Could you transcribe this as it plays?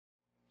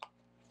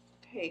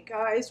Hey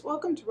guys,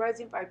 welcome to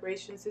Rising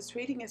Vibrations. This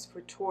reading is for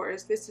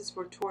Taurus. This is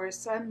for Taurus,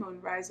 Sun, Moon,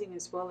 Rising,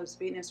 as well as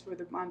Venus for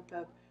the month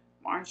of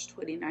March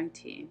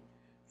 2019.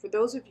 For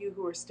those of you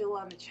who are still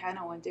on the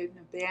channel and didn't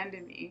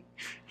abandon me,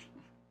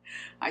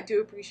 I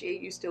do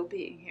appreciate you still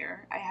being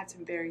here. I had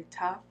some very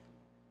tough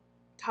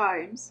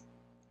times,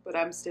 but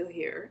I'm still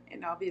here,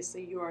 and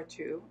obviously you are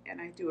too, and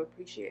I do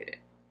appreciate it.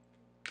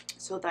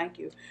 So thank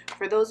you.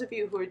 For those of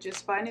you who are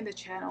just finding the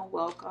channel,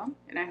 welcome,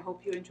 and I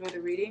hope you enjoy the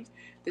reading.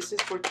 This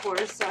is for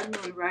Taurus, Sun,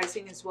 Moon,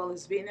 Rising, as well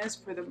as Venus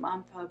for the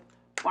month of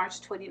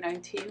March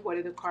 2019. What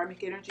are the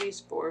karmic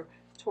energies for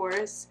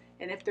Taurus?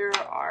 And if there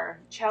are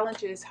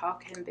challenges, how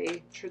can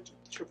they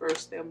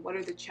traverse them? What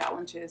are the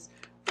challenges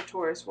for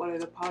Taurus? What are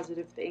the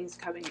positive things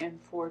coming in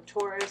for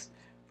Taurus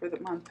for the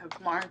month of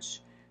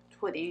March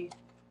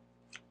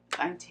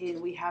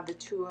 2019? We have the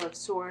Two of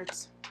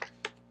Swords.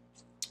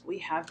 We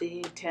have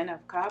the Ten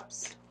of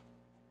Cups,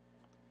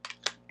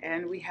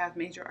 and we have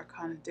Major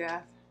Arcana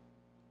Death.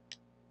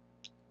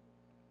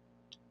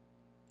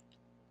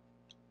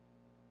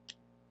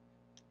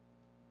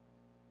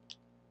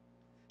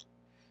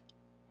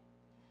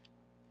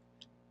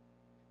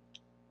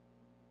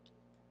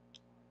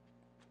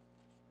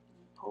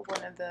 Pull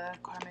one of the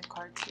karmic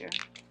cards here.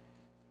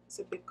 It's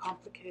a bit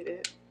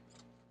complicated.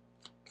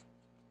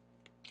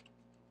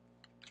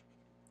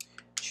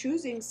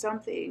 Choosing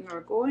something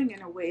or going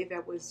in a way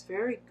that was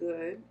very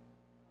good,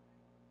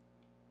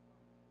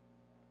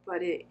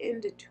 but it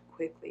ended too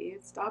quickly.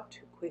 It stopped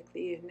too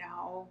quickly, and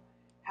now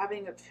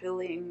having a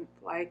feeling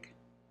like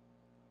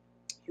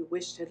you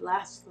wished it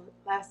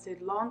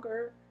lasted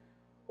longer,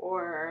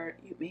 or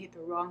you made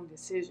the wrong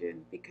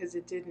decision because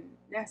it didn't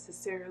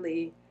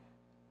necessarily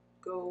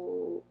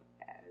go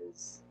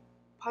as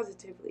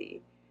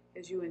positively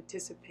as you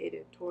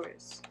anticipated,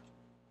 Taurus.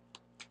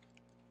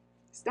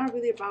 It's not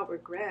really about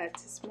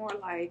regrets. It's more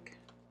like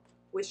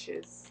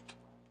wishes.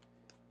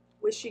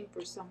 Wishing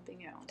for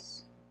something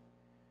else.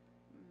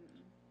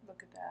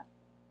 Look at that.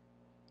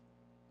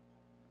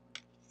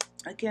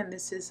 Again,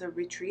 this is a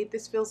retreat.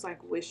 This feels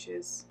like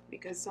wishes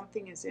because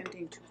something is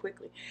ending too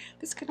quickly.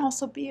 This can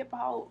also be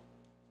about,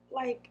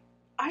 like,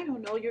 I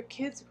don't know, your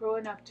kids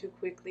growing up too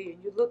quickly,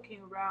 and you're looking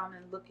around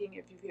and looking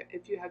if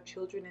you have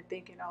children and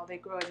thinking, oh, they're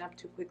growing up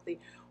too quickly,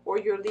 or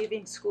you're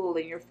leaving school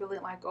and you're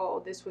feeling like, oh,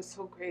 this was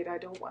so great, I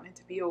don't want it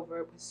to be over,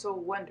 it was so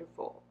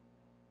wonderful.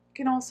 It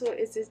can also,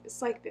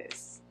 it's like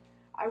this.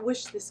 I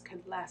wish this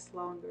could last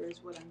longer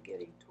is what I'm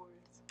getting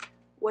towards.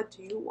 What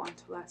do you want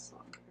to last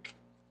longer?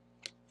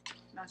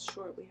 Not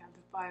sure. We have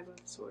the Five of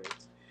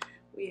Swords.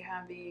 We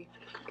have the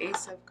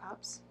Ace of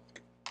Cups.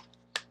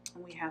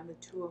 And we have the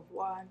Two of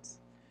Wands.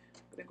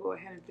 I'm going to go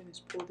ahead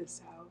and pull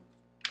this out.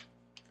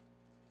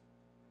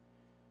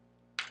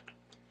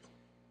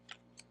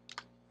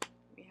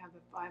 We have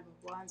the Five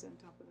of Wands on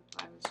top of the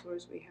Five of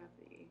Swords. We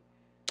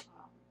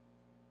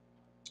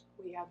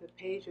have the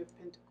Page of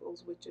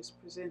Pentacles, which is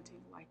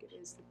presenting like it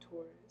is the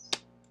Taurus.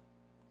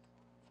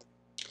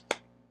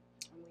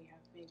 And we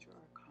have Major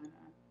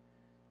Arcana,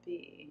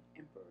 the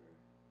Emperor.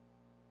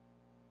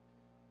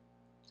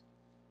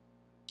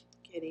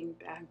 Getting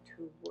back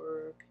to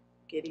work,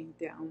 getting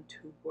down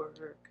to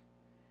work,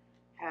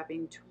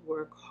 having to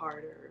work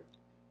harder,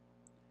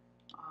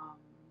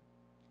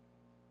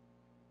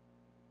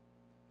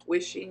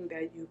 wishing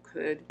that you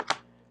could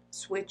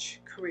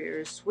switch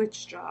careers,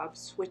 switch jobs,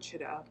 switch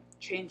it up,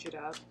 change it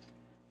up.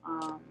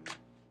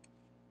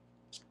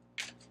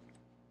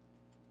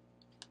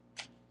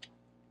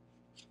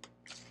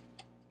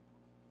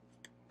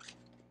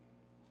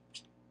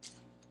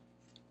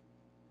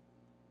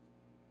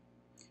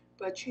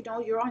 But you know,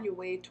 you're on your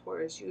way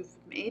towards, you've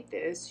made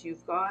this,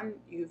 you've gone,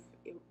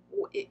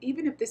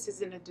 even if this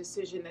isn't a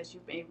decision that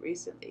you've made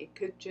recently, it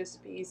could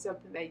just be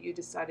something that you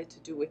decided to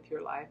do with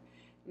your life.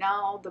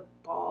 Now the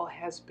ball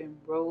has been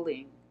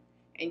rolling,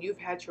 and you've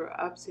had your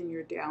ups and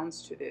your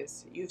downs to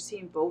this. You've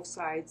seen both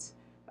sides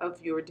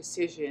of your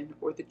decision,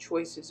 or the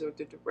choices or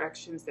the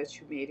directions that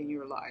you made in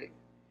your life.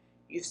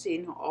 You've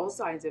seen all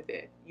sides of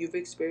it. You've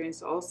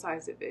experienced all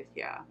sides of it,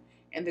 yeah.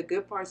 And the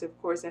good parts,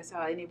 of course, that's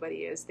how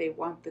anybody is. They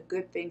want the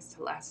good things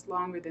to last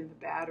longer than the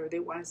bad, or they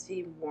want to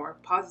see more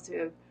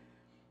positive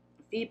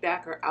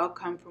feedback or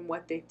outcome from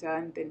what they've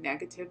done than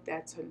negative.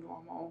 That's a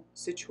normal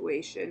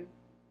situation.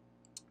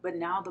 But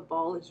now the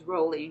ball is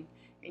rolling,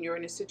 and you're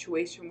in a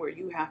situation where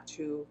you have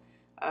to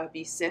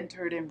be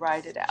centered and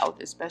ride it out,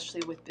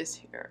 especially with this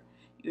here.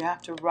 You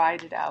have to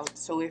ride it out.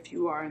 So if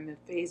you are in the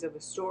phase of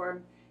a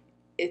storm,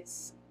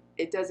 it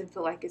doesn't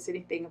feel like it's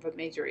anything of a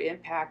major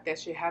impact that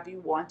should have you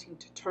wanting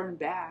to turn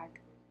back.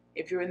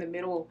 If you're in the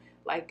middle,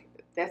 like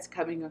that's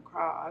coming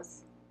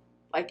across,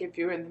 like if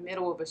you're in the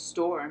middle of a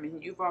storm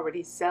and you've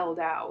already sailed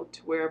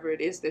out wherever it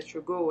is that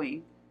you're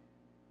going,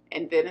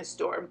 and then a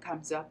storm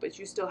comes up, but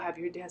you still have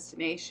your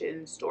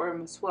destination,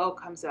 storm, a swell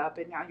comes up,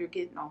 and now you're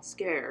getting all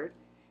scared,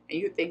 and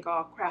you think,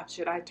 oh crap,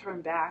 should I turn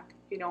back?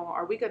 You know,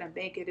 are we going to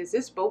make it? Is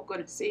this boat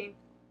going to sink?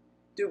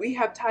 Do we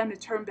have time to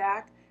turn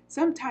back?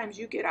 Sometimes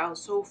you get out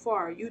so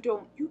far, you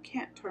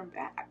can't turn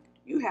back.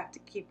 You have to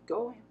keep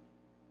going.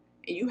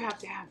 And you have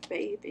to have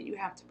faith, and you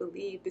have to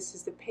believe. This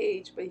is the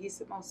page, but he's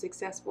the most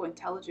successful,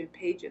 intelligent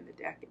page in the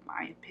deck, in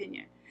my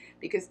opinion.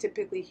 Because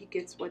typically he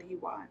gets what he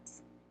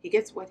wants. He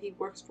gets what he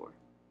works for.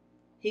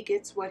 He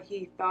gets what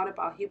he thought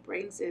about. He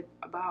brings it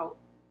about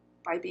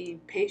by being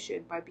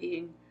patient, by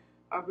being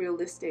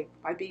realistic,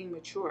 by being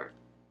mature.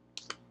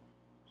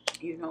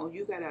 You know,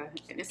 you gotta,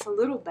 and it's a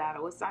little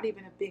battle. It's not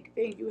even a big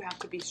thing. You have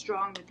to be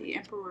strong with the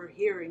Emperor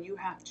here, and you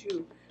have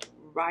to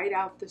ride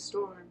out the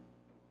storm.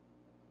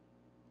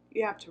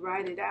 You have to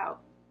ride it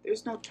out.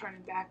 There's no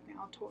turning back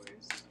now,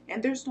 Taurus.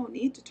 And there's no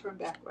need to turn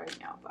back right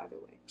now, by the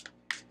way.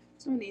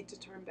 There's no need to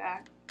turn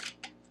back.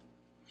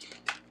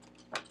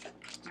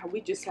 Now,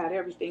 we just had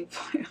everything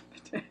fly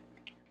up.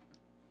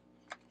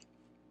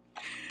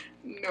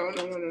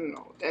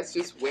 No. That's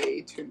just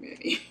way too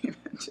many.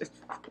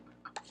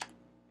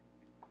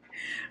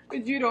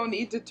 But you don't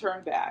need to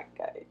turn back,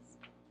 guys.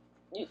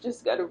 You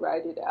just got to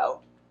ride it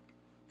out.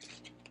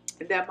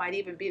 And that might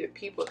even be the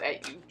people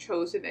that you've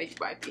chosen that you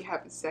might be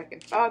having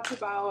second thoughts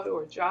about,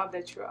 or a job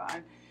that you're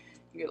on.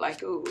 You're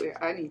like, oh,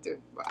 I need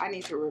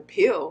to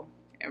repeal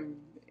and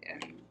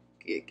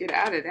get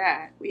out of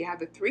that. We have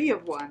the 3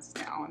 of Wands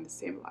now on the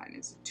same line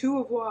as the 2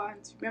 of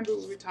Wands. Remember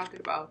we were talking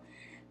about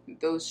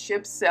those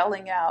ships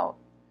sailing out,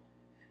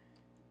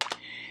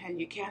 and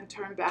you can't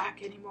turn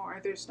back anymore.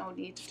 There's no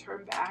need to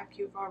turn back.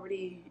 You've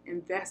already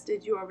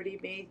invested. You already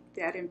made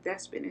that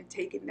investment and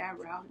taken that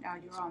route. Now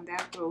you're on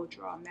that road.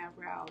 You're on that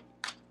route.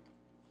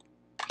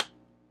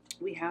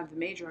 We have the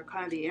major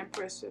arcana, the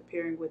Empress,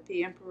 appearing with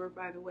the Emperor,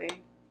 by the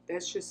way.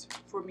 That's just,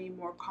 for me,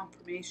 more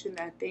confirmation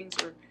that things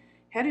are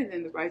headed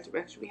in the right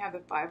direction. We have the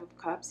 5 of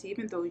Cups,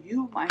 even though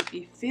you might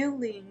be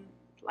feeling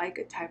like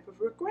a type of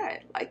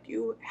regret, like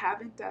you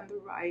haven't done the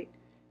right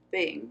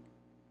thing,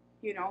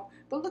 you know.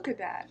 But look at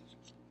that.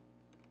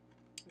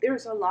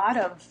 There's a lot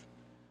of,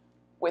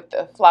 with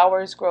the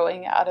flowers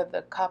growing out of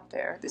the cup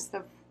there, this is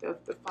the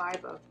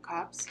 5 of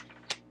Cups.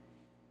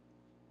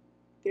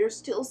 There's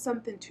still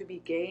something to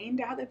be gained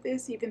out of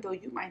this, even though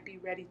you might be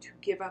ready to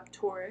give up,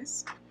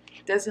 Taurus.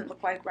 Doesn't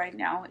look like right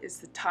now is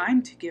the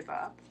time to give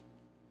up.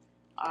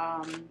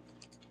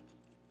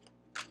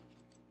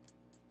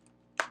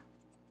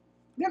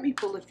 Let me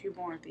pull a few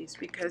more of these,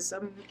 because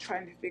I'm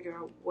trying to figure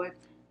out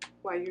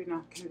why you're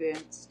not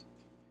convinced.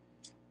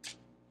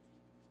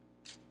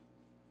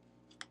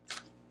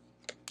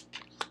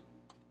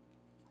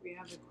 We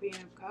have the Queen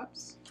of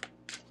Cups.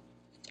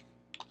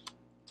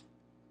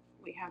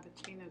 We have the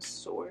Queen of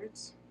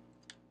Swords.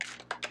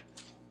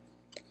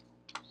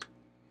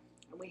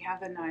 And we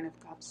have the 9 of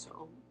Cups.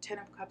 So 10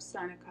 of Cups,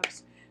 9 of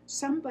Cups.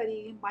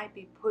 Somebody might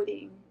be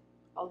putting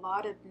a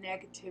lot of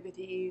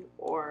negativity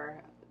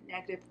or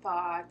negative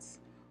thoughts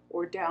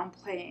or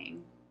downplaying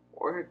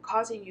or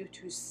causing you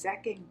to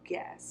second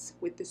guess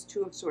with this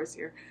 2 of Swords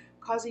here,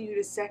 causing you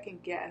to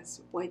second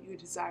guess what you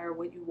desire,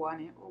 what you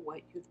wanted, or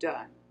what you've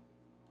done.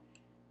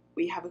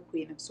 We have a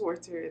Queen of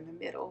Swords here in the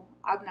middle.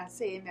 I'm not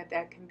saying that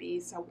that can be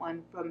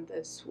someone from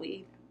the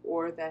suite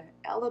or the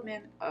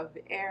element of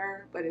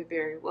air, but it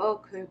very well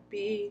could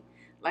be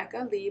like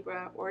a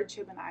Libra or a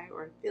Gemini,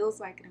 or it feels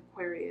like an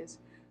Aquarius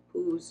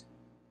who's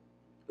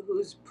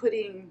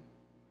putting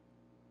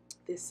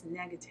this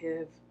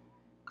negative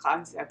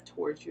concept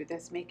towards you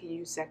that's making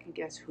you second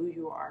guess who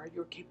you are,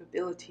 your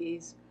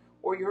capabilities,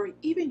 or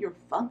even your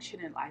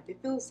function in life.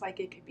 It feels like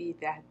it could be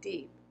that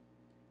deep,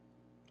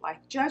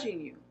 like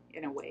judging you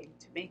in a way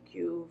to make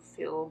you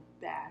feel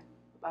bad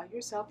about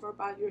yourself or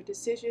about your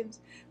decisions.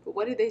 But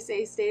what do they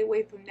say? Stay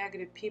away from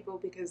negative people,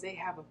 because they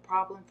have a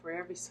problem for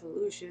every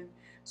solution.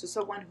 So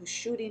someone who's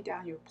shooting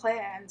down your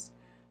plans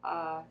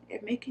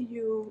and making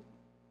you,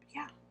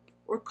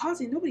 or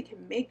causing, nobody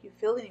can make you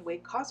feel anyway,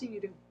 causing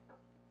you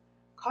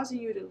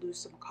to lose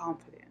some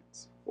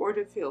confidence or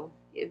to feel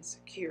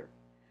insecure,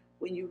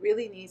 when you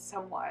really need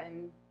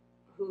someone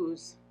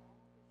who's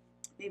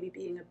maybe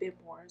being a bit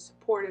more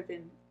supportive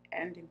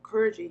and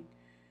encouraging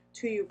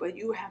to you. But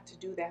you have to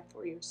do that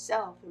for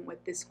yourself. And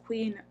with this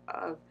Queen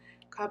of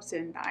Cups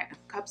and 9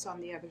 of Cups on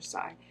the other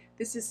side,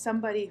 this is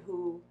somebody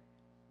who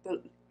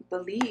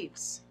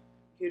believes,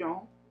 you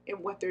know, in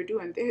what they're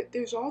doing.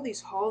 There's all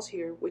these halls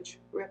here which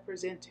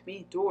represent to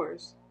me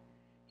doors,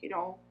 you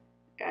know,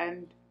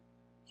 and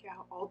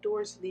all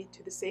doors lead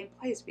to the same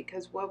place,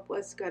 because what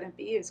was going to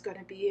be is going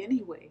to be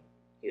anyway,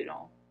 you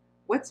know.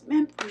 What's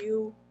meant for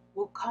you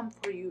will come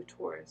for you,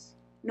 Taurus.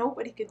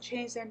 Nobody can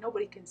change that.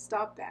 Nobody can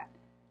stop that,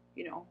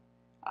 you know.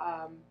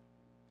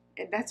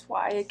 And that's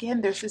why,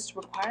 again, there's this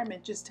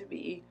requirement just to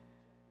be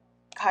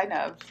kind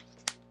of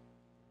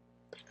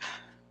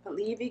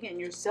believing in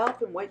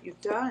yourself and what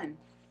you've done,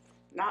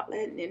 not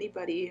letting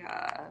anybody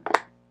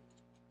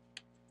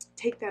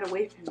take that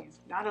away from you,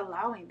 not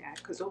allowing that,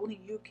 because only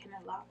you can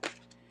allow it.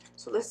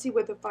 So let's see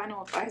what the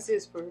final advice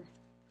is for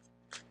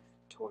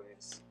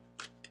Taurus.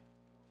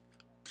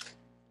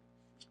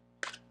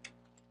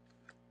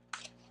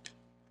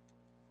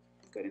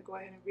 I'm going to go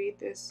ahead and read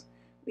this.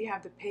 We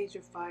have the Page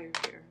of Fire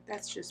here.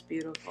 That's just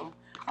beautiful.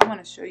 I want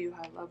to show you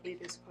how lovely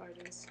this card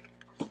is.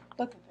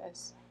 Look at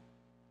this.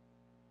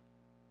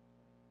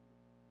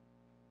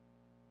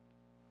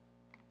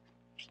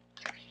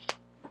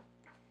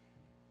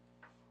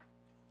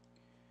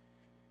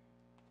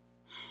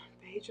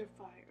 Page of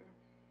Fire.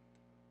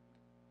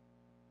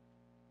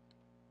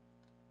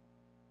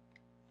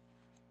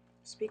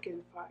 Speaking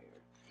of fire,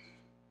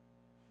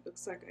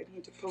 looks like I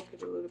need to poke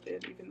it a little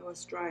bit, even though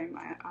it's drying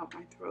out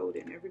my throat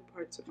and every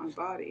parts of my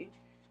body.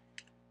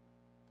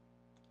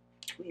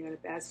 We had a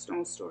bad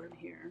snowstorm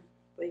here,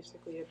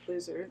 basically a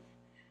blizzard.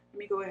 Let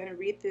me go ahead and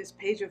read this.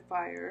 Page of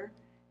Fire.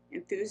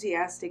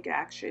 Enthusiastic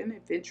action,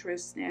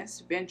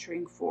 adventurousness,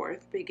 venturing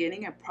forth,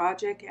 beginning a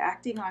project,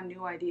 acting on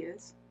new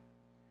ideas.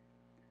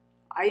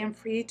 I am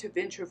free to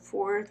venture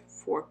forth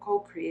for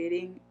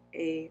co-creating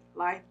a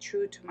life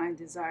true to my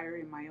desire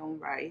in my own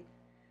right.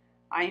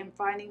 I am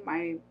finding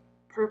my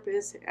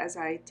purpose as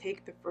I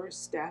take the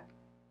first step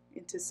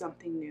into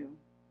something new.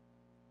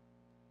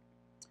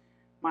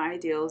 My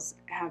ideals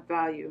have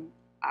value.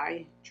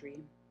 I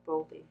dream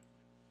boldly.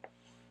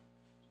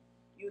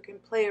 You can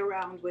play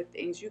around with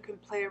things. You can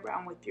play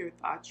around with your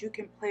thoughts. You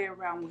can play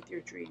around with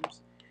your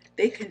dreams.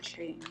 They can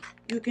change.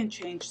 You can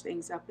change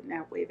things up in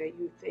that way that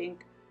you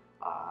think,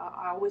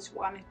 I always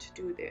wanted to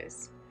do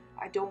this.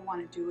 I don't want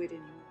to do it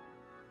anymore.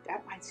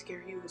 That might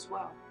scare you as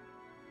well.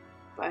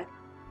 But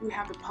you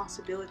have the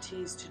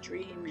possibilities to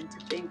dream and to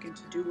think and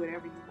to do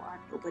whatever you want.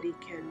 Nobody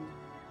can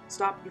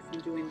stop you from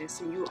doing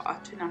this, and you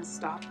ought to not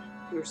stop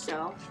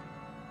yourself.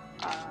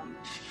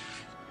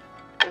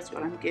 That's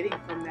what I'm getting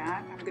from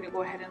that. I'm going to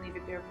go ahead and leave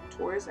it there for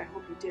Taurus. I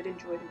hope you did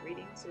enjoy the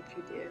readings. If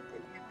you did,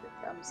 then hit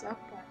the thumbs up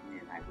button,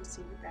 and I will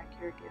see you back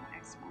here again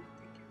next month.